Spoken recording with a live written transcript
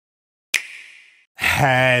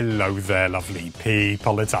Hello there, lovely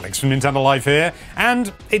people. It's Alex from Nintendo Life here,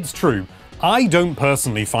 and it's true. I don't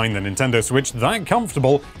personally find the Nintendo Switch that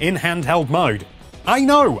comfortable in handheld mode. I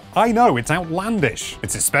know, it's outlandish.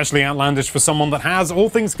 It's especially outlandish for someone that has, all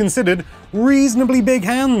things considered, reasonably big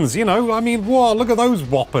hands. You know, I mean, whoa, look at those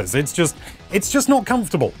whoppers. It's just not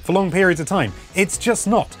comfortable for long periods of time. It's just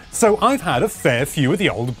not. So I've had a fair few of the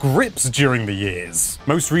old grips during the years.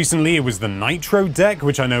 Most recently, it was the Nitro deck,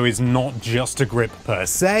 which I know is not just a grip per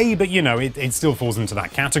se, but you know, it still falls into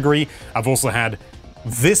that category. I've also had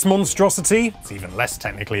this monstrosity. It's even less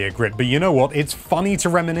technically a grip, but you know what? It's funny to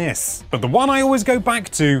reminisce. But the one I always go back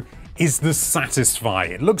to is the Satisfye.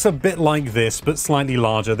 It looks a bit like this, but slightly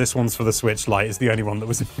larger. This one's for the Switch Lite. It's the only one that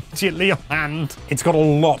was immediately on hand. It's got a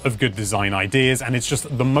lot of good design ideas, and it's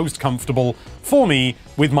just the most comfortable for me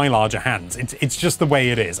with my larger hands. It's just the way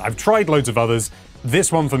it is. I've tried loads of others.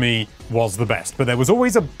 This one for me was the best, but there was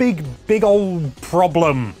always a big old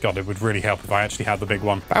problem. God, it would really help if I actually had the big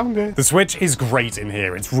one. Found it. The Switch is great in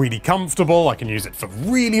here. It's really comfortable. I can use it for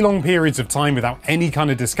really long periods of time without any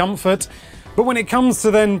kind of discomfort. But when it comes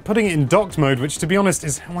to then putting it in docked mode, which to be honest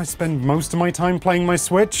is how I spend most of my time playing my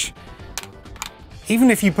Switch,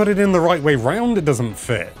 even if you put it in the right way round, it doesn't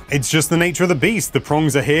fit. It's just the nature of the beast. The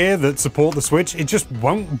prongs are here that support the Switch. It just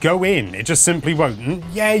won't go in. It just simply won't. And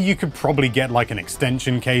yeah, you could probably get like an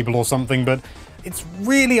extension cable or something, but it's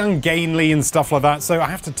really ungainly and stuff like that. So I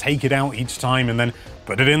have to take it out each time and then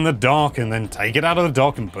put it in the dock and then take it out of the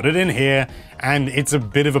dock and put it in here. And it's a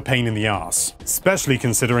bit of a pain in the ass, especially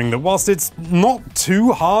considering that whilst it's not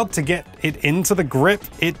too hard to get it into the grip,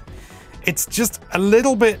 it's just a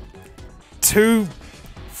little bit too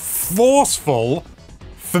forceful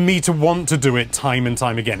for me to want to do it time and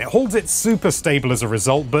time again. It holds it super stable as a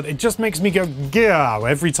result, but it just makes me go "Gah"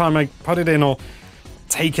 every time I put it in or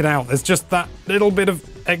take it out. There's just that little bit of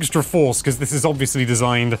extra force because this is obviously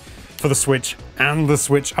designed for the Switch and the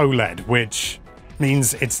Switch OLED, which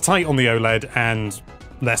means it's tight on the OLED and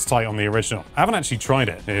less tight on the original. I haven't actually tried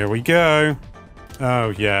it. Here we go.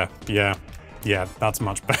 Oh yeah, that's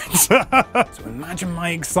much better. So imagine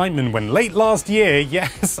my excitement when late last year,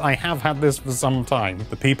 yes, I have had this for some time.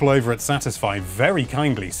 The people over at Satisfye very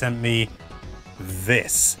kindly sent me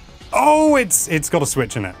this. Oh, it's got a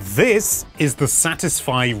Switch in it. This is the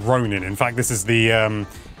Satisfye Ronin. In fact, this is the,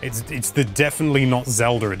 it's the definitely not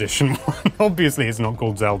Zelda edition one. Obviously, it's not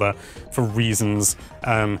called Zelda for reasons,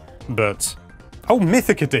 but oh,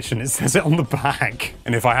 Mythic Edition, it says it on the back.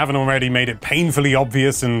 And if I haven't already made it painfully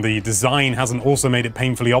obvious and the design hasn't also made it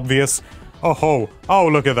painfully obvious, oh,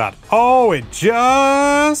 look at that. Oh, it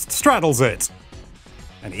just straddles it.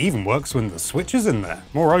 And it even works when the Switch is in there.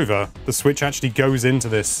 Moreover, the Switch actually goes into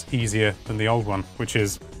this easier than the old one, which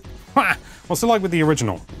is, what's it like with the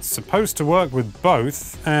original? It's supposed to work with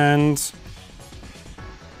both, and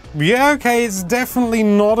yeah, okay, it's definitely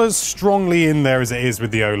not as strongly in there as it is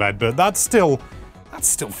with the OLED, but that's still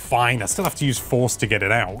fine. I still have to use force to get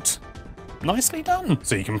it out. Nicely done.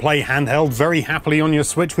 So you can play handheld very happily on your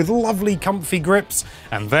Switch with lovely comfy grips,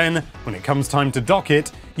 and then when it comes time to dock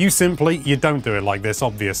it, you don't do it like this,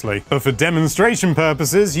 obviously. But for demonstration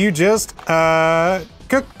purposes, you just,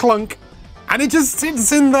 clunk. And it just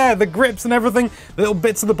sits in there, the grips and everything, the little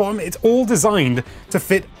bits at the bottom, it's all designed to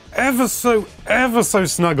fit ever so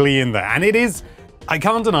snugly in there. And it is, I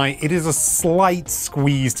can't deny, it is a slight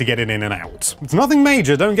squeeze to get it in and out. It's nothing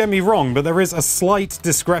major, don't get me wrong, but there is a slight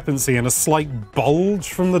discrepancy and a slight bulge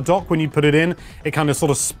from the dock when you put it in. It kind of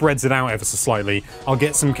sort of spreads it out ever so slightly. I'll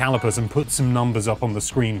get some calipers and put some numbers up on the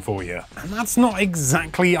screen for you. And that's not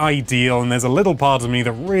exactly ideal, and there's a little part of me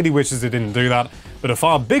that really wishes it didn't do that, but a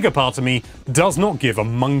far bigger part of me does not give a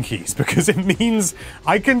monkeys, because it means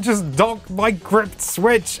I can just dock my gripped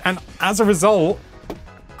Switch, and as a result,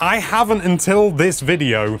 I haven't until this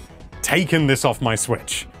video taken this off my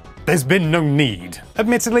Switch. There's been no need.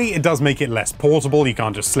 Admittedly, it does make it less portable. You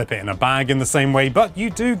can't just slip it in a bag in the same way, but you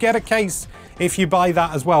do get a case if you buy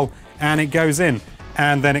that as well, and it goes in,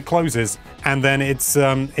 and then it closes, and then it's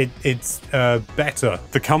better.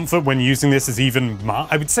 The comfort when using this is even,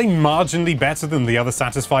 I would say, marginally better than the other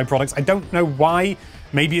Satisfye products. I don't know why.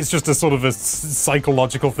 Maybe it's just a sort of a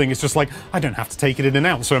psychological thing. It's just like, I don't have to take it in and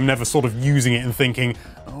out, so I'm never sort of using it and thinking,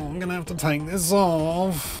 oh, I'm gonna have to take this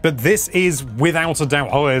off. But this is without a doubt,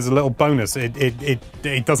 oh, there's a little bonus.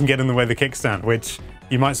 It doesn't get in the way of the kickstand, which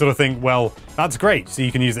you might sort of think, well, that's great, so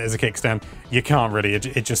you can use it as a kickstand. You can't really,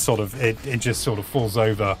 it just sort of falls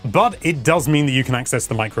over. But it does mean that you can access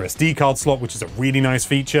the micro SD card slot, which is a really nice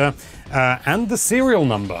feature, and the serial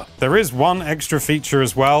number. There is one extra feature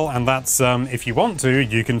as well, and that's if you want to,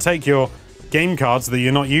 you can take your game cards that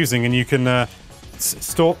you're not using and you can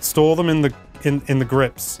store them in in the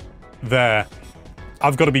grips there.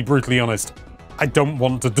 I've got to be brutally honest. I don't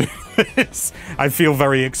want to do this. I feel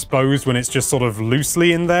very exposed when it's just sort of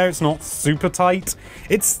loosely in there. It's not super tight.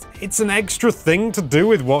 It's an extra thing to do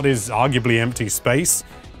with what is arguably empty space.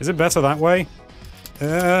 Is it better that way?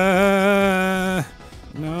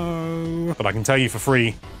 No. But I can tell you for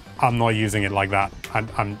free, I'm not using it like that.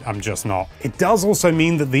 I'm just not. It does also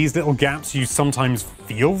mean that these little gaps, you sometimes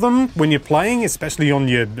feel them when you're playing, especially on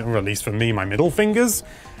your, or at least for me, my middle fingers.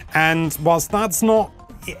 And whilst that's not,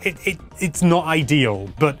 it's not ideal,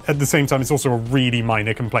 but at the same time, it's also a really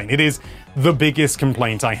minor complaint. It is the biggest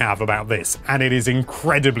complaint I have about this, and it is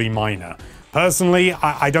incredibly minor. Personally,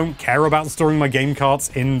 I don't care about storing my game carts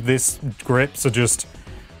in this grip, so just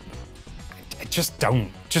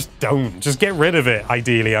don't. Just get rid of it,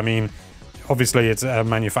 ideally. I mean, obviously it's a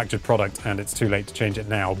manufactured product and it's too late to change it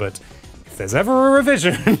now, but if there's ever a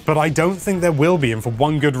revision, but I don't think there will be, and for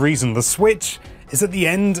one good reason. The Switch is at the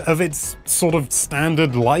end of its sort of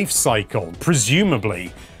standard life cycle,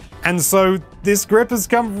 presumably. And so this grip has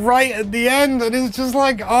come right at the end, and it's just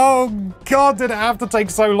like, oh God, did it have to take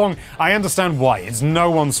so long? I understand why. It's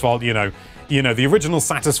no one's fault, you know. The original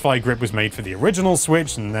Satisfye grip was made for the original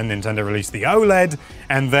Switch, and then Nintendo released the OLED,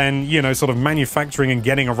 and then, sort of manufacturing and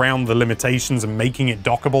getting around the limitations and making it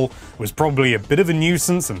dockable was probably a bit of a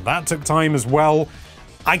nuisance, and that took time as well.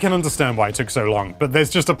 I can understand why it took so long, but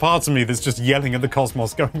there's just a part of me that's just yelling at the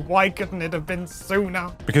cosmos going, why couldn't it have been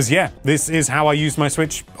sooner? Because yeah, this is how I use my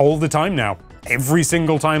Switch all the time now. Every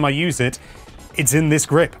single time I use it, it's in this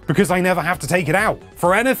grip, because I never have to take it out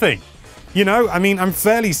for anything. I mean, I'm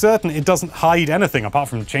fairly certain it doesn't hide anything apart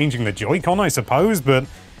from changing the Joy-Con, I suppose, but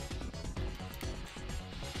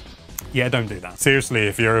yeah, don't do that. Seriously,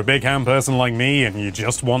 if you're a big hand person like me and you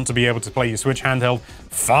just want to be able to play your Switch handheld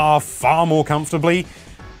far, far more comfortably,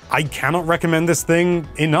 I cannot recommend this thing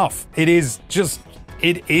enough. It is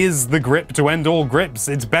the grip to end all grips.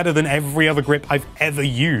 It's better than every other grip I've ever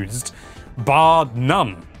used, bar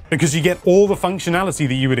none. Because you get all the functionality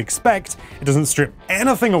that you would expect, it doesn't strip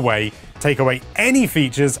anything away, take away any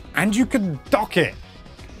features, and you can dock it.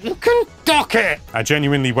 You can dock it! I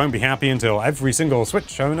genuinely won't be happy until every single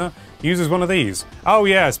Switch owner uses one of these. Oh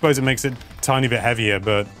yeah, I suppose it makes it a tiny bit heavier,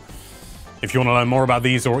 but if you want to learn more about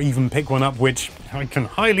these or even pick one up, which I can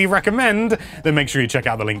highly recommend, then make sure you check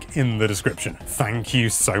out the link in the description. Thank you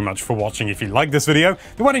so much for watching. If you like this video,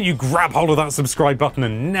 then why don't you grab hold of that subscribe button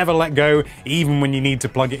and never let go, even when you need to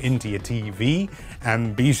plug it into your TV.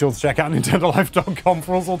 And be sure to check out NintendoLife.com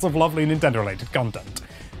for all sorts of lovely Nintendo-related content.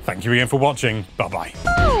 Thank you again for watching. Bye-bye.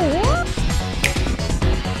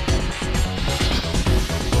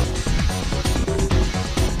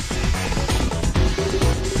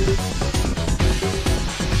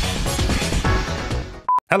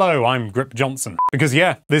 Hello, I'm Grip Johnson. Because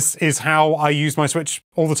yeah, this is how I use my Switch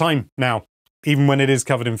all the time now, even when it is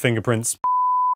covered in fingerprints.